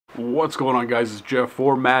What's going on, guys? It's Jeff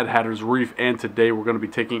for Mad Hatter's Reef, and today we're going to be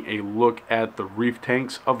taking a look at the reef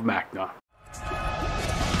tanks of MACNA.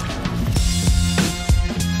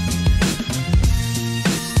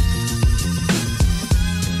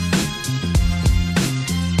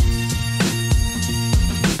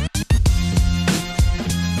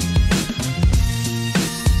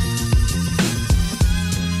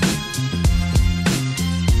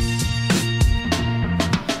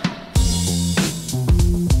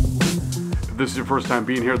 If this is your first time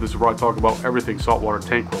being here, this is where I talk about everything saltwater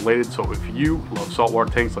tank related. So if you love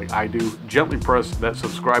saltwater tanks like I do, gently press that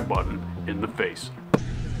subscribe button in the face.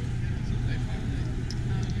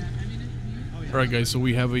 Alright guys, so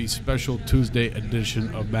we have a special Tuesday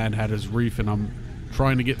edition of Mad Hatter's Reef, and I'm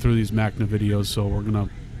trying to get through these MACNA videos, so we're going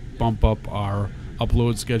to bump up our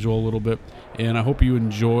upload schedule a little bit, and I hope you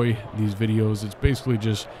enjoy these videos. It's basically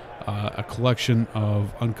just a collection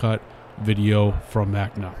of uncut video from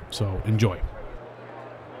MACNA, so enjoy.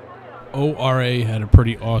 ORA had a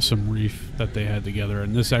pretty awesome reef that they had together,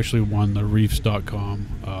 and this actually won the Reefs.com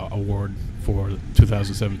award for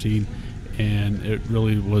 2017, and it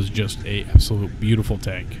really was just a absolute beautiful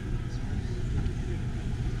tank.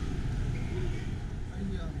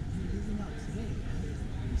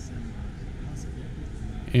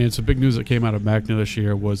 And some big news that came out of MACNA this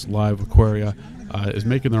year was Live Aquaria is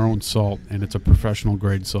making their own salt, and it's a professional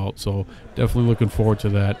grade salt, so definitely looking forward to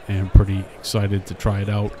that and pretty excited to try it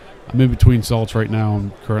out. I'm in between salts right now.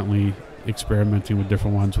 I'm currently experimenting with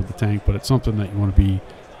different ones with the tank, but it's something that you want to be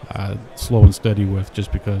slow and steady with,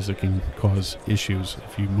 just because it can cause issues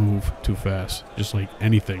if you move too fast, just like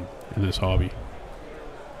anything in this hobby.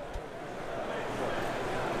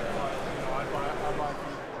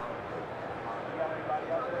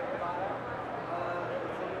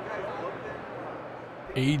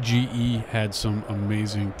 AGE had some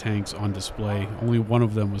amazing tanks on display. Only one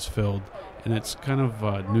of them was filled, and it's kind of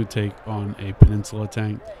a new take on a peninsula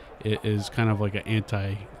tank. It is kind of like an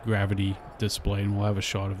anti-gravity display, and we'll have a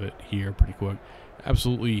shot of it here pretty quick.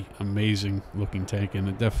 Absolutely amazing looking tank, and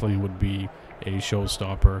it definitely would be a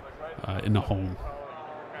showstopper in the home.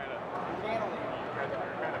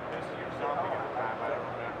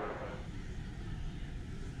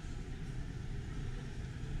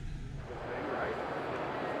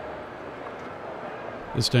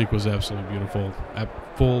 This tank was absolutely beautiful,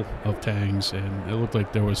 full of tangs, and it looked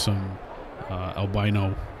like there was some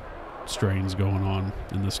albino strains going on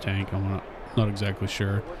in this tank. I'm not exactly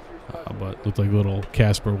sure, but looked like little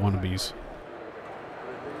Casper wannabes.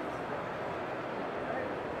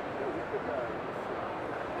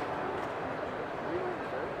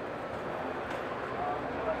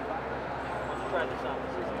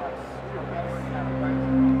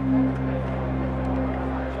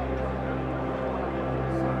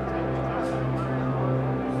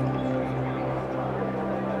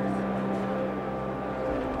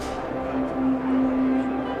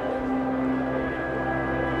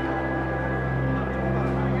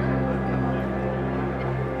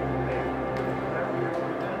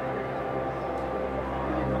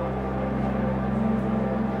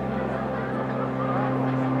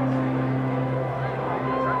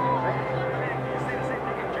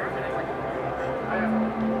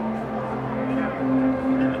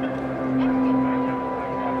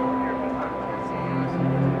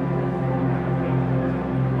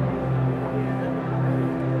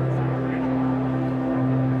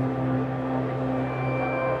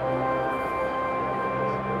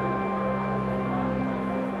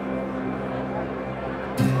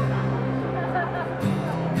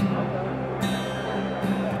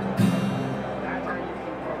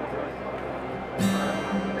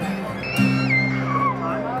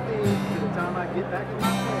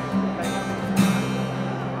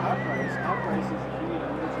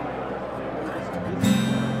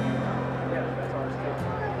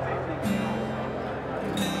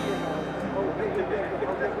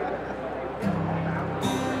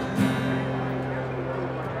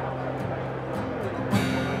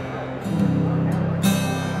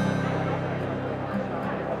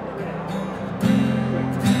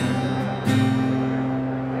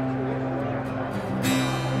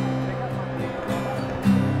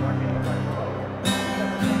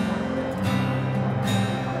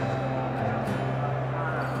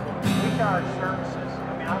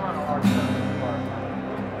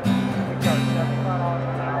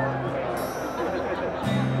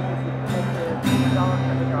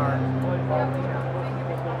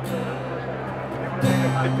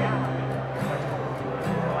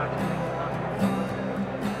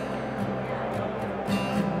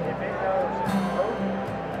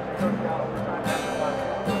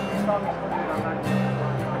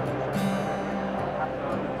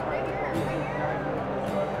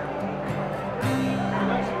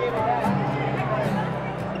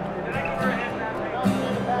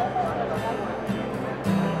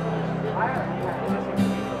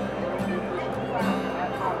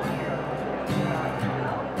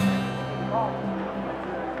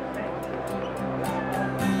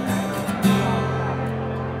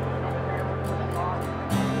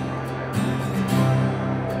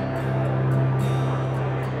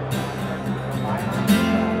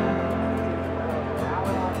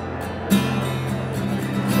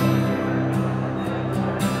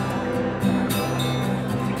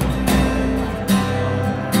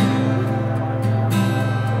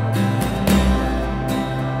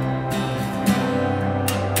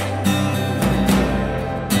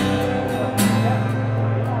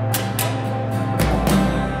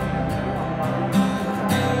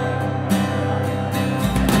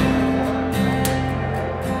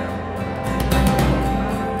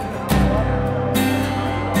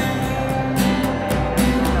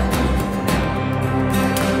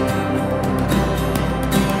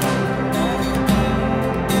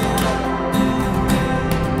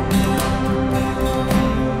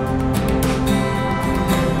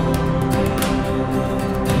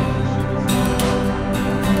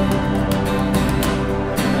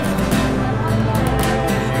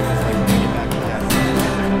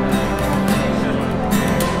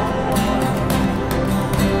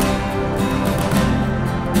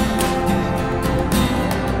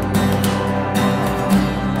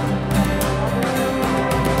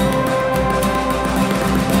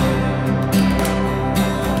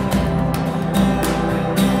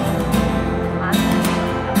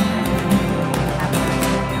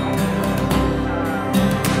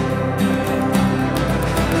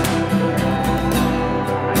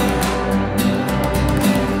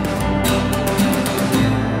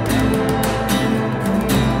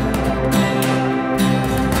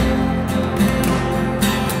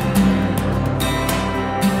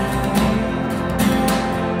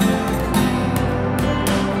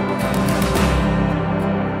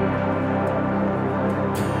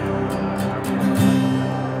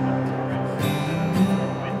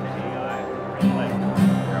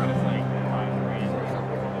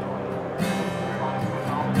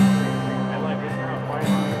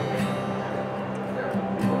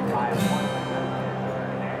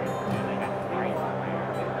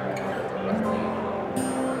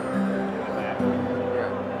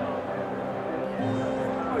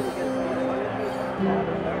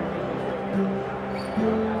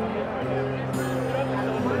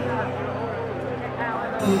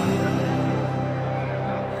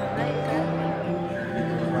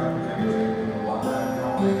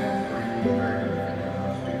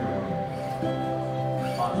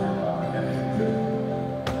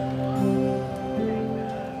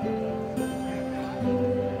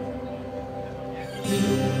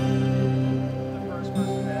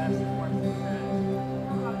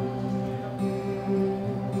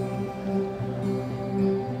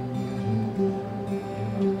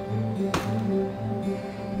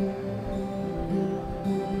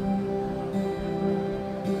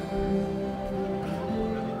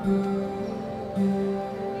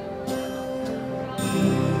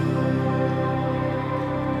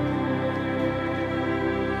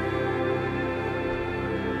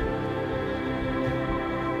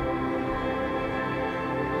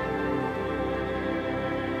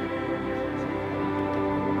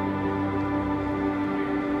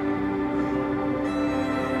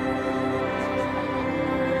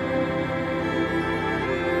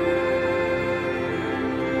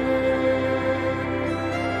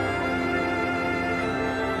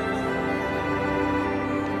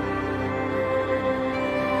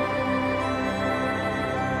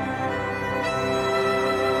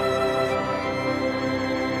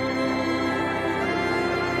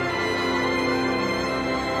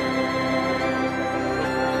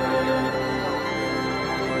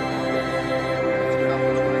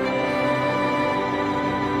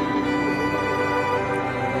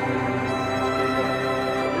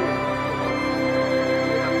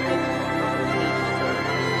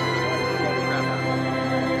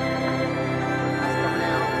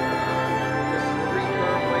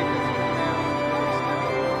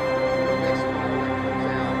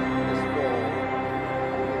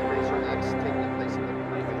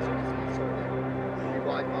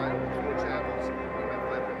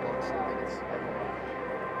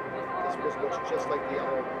 Looks just like the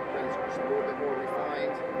other razor, just a little bit more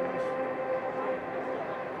refined. So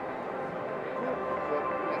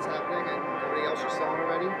that's happening, and everybody else you're selling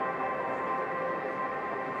already?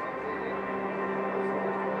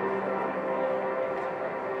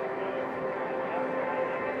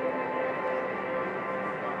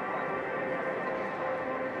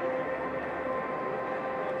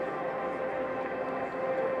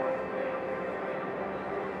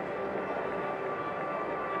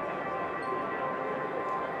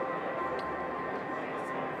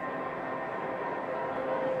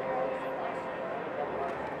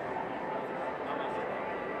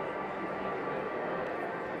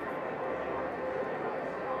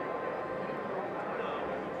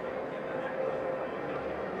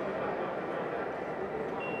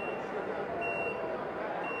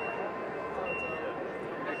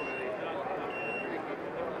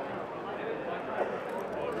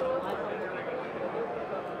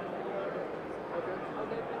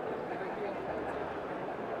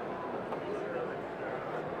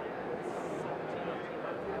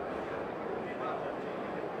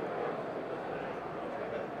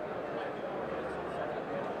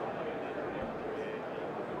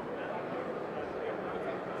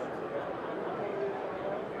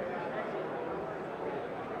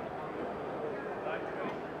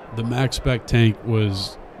 The Max Spec tank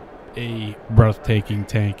was a breathtaking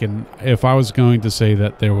tank, and if I was going to say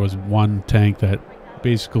that there was one tank that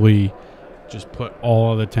basically just put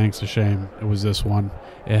all other tanks to shame, it was this one.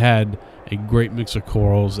 It had a great mix of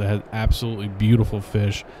corals, it had absolutely beautiful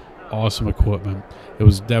fish, awesome equipment. It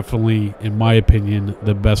was definitely, in my opinion,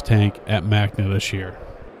 the best tank at MACNA this year.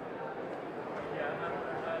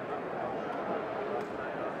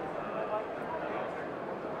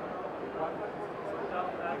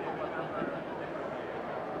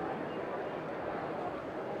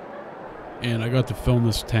 And I got to film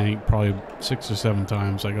this tank probably 6 or 7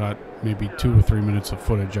 times. I got maybe 2 or 3 minutes of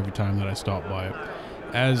footage every time that I stopped by it.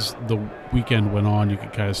 As the weekend went on, you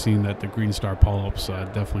could kind of see that the Green Star polyps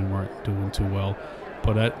definitely weren't doing too well.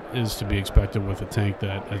 But that is to be expected with a tank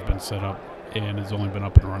that has been set up and has only been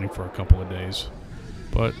up and running for a couple of days.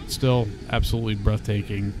 But still, absolutely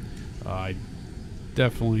breathtaking. I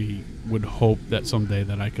definitely would hope that someday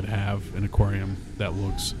that I could have an aquarium that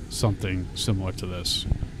looks something similar to this.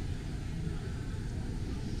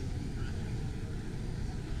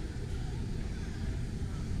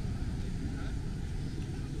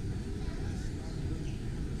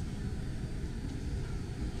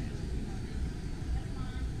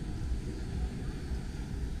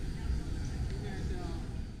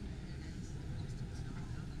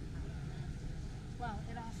 Well,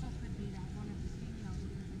 it also could be that one of the females,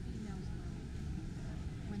 because the females were,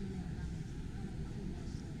 when they were young, one of the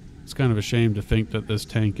females. it's kind of a shame to think that this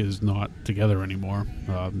tank is not together anymore.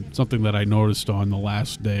 Something that I noticed on the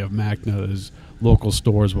last day of MACNA is local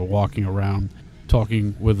stores were walking around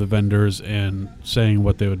talking with the vendors and saying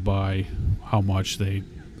what they would buy, how much, they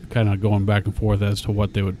kind of going back and forth as to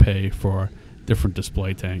what they would pay for different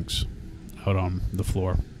display tanks out on the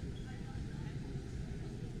floor.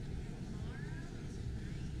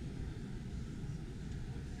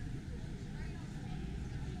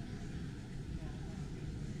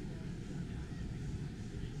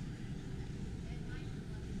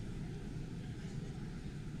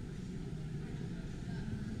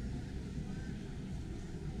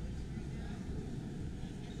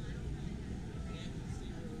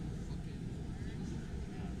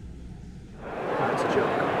 That's a joke.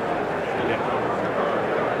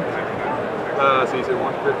 So you said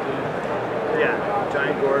 150? Yeah,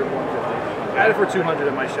 giant gourd, 150. I had it for 200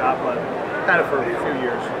 in my shop, but had it for a few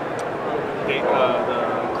years. Okay,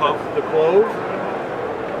 the clove.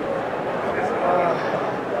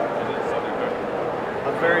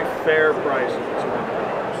 A very fair price of $200.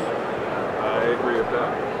 I agree with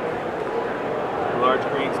that. Large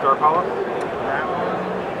green star polyp. That one.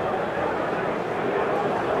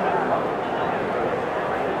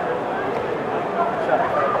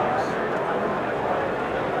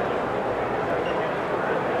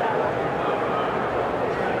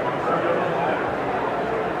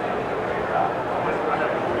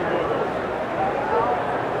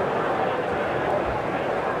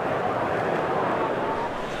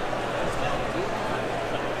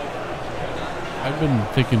 I've been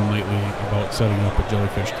thinking lately about setting up a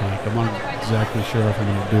jellyfish tank. I'm not exactly sure if I'm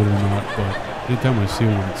going to do it or not, but anytime I see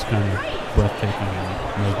one, it's kind of breathtaking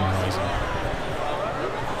and mesmerizing.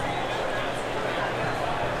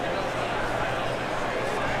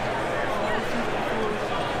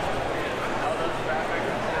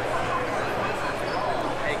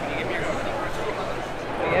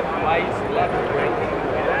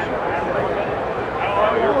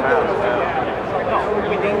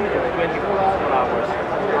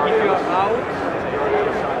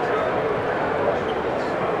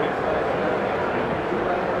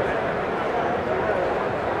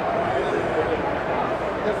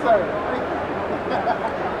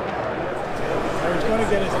 I was going to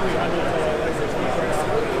get his 300.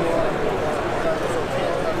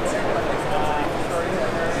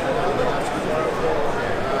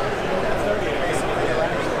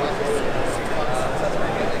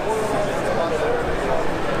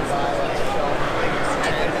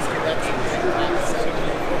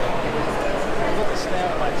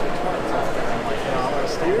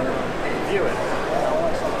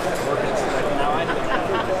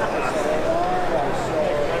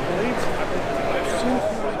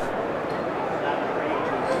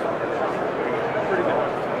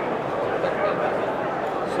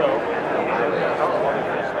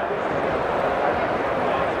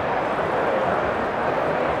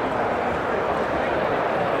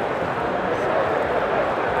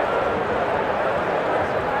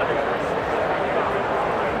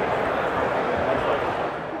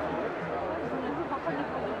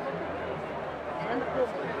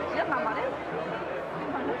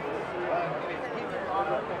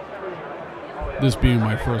 This being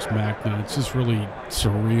my first MACNA, it's just really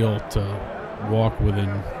surreal to walk within,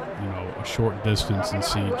 a short distance and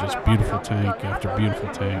see just beautiful tank after beautiful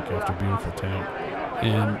tank after beautiful tank.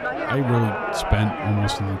 And I really spent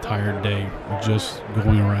almost an entire day just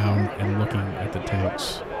going around and looking at the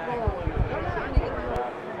tanks.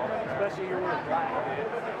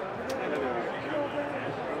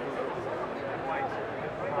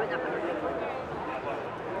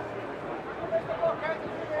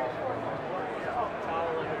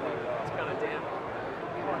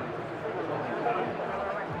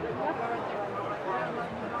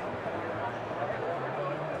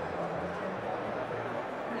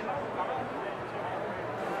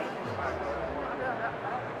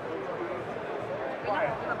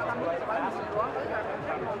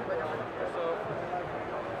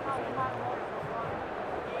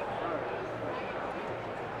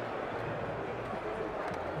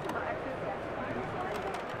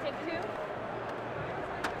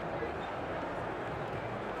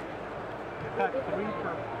 Got 3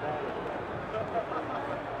 per bag.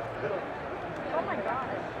 Oh my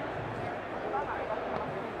gosh.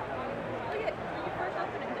 Look at you first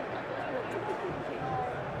opening this.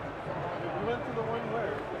 We went to the one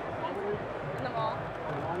where? In the mall.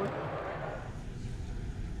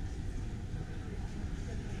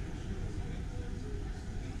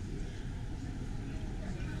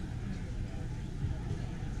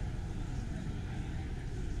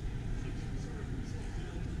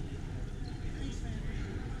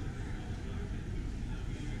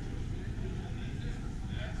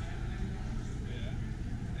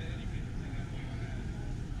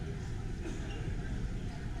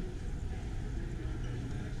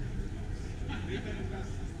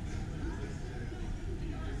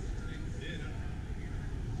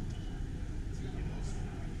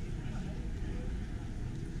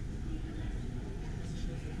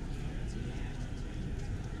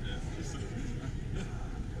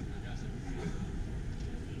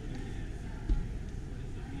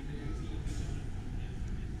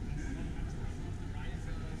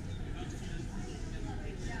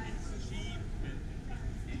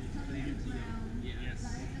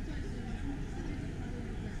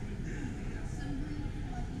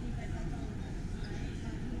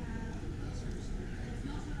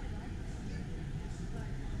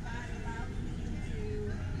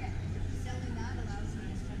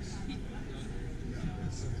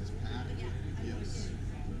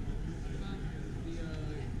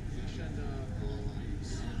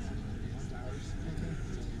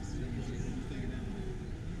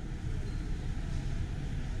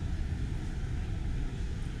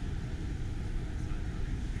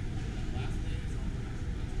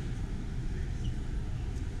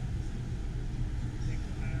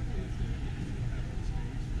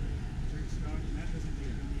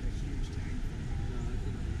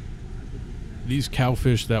 these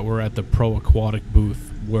cowfish that were at the Pro Aquatic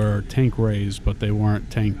booth were tank raised, but they weren't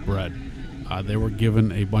tank bred. They were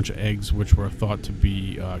given a bunch of eggs which were thought to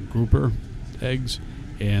be grouper eggs,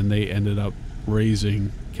 and they ended up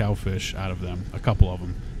raising cowfish out of them, a couple of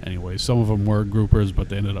them anyway. Some of them were groupers, but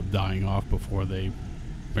they ended up dying off before they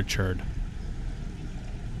matured.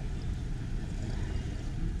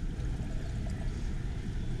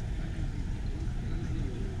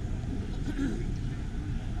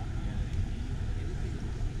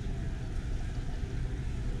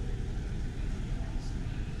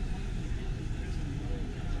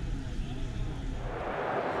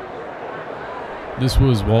 This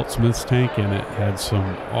was Walt Smith's tank, and it had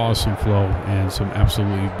some awesome flow and some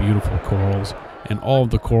absolutely beautiful corals. And all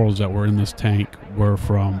of the corals that were in this tank were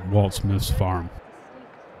from Walt Smith's farm.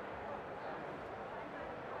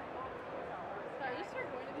 So are you still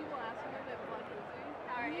going to people asking them if like,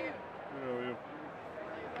 how are you?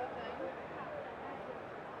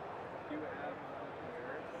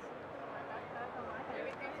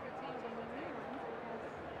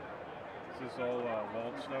 Is this all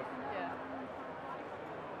Walt stuff? Yeah.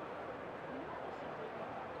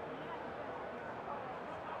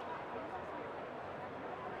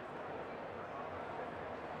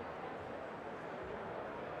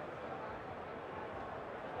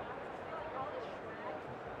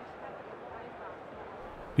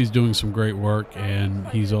 He's doing some great work, and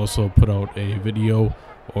he's also put out a video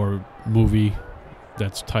or movie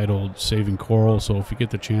that's titled Saving Coral. So if you get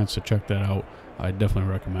the chance to check that out, I definitely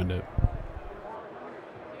recommend it. Do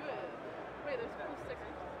it. Wait, there's cool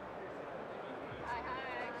stickers. Hi,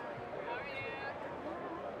 hi. How are you?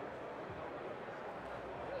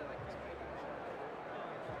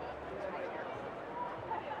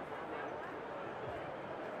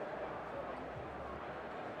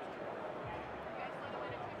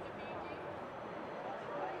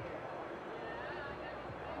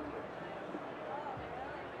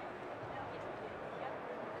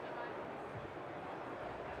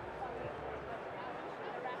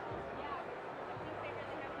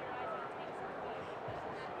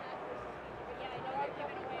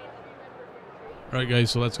 Alright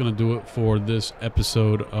guys, so that's going to do it for this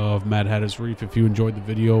episode of Mad Hatter's Reef. If you enjoyed the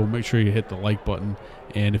video, make sure you hit the like button,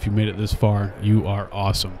 and if you made it this far, you are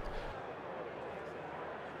awesome.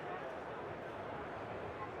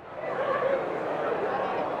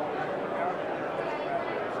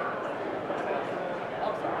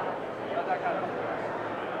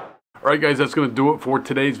 Alright guys, that's going to do it for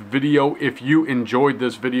today's video. If you enjoyed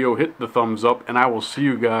this video, hit the thumbs up, and I will see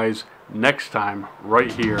you guys next time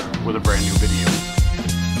right here with a brand new video.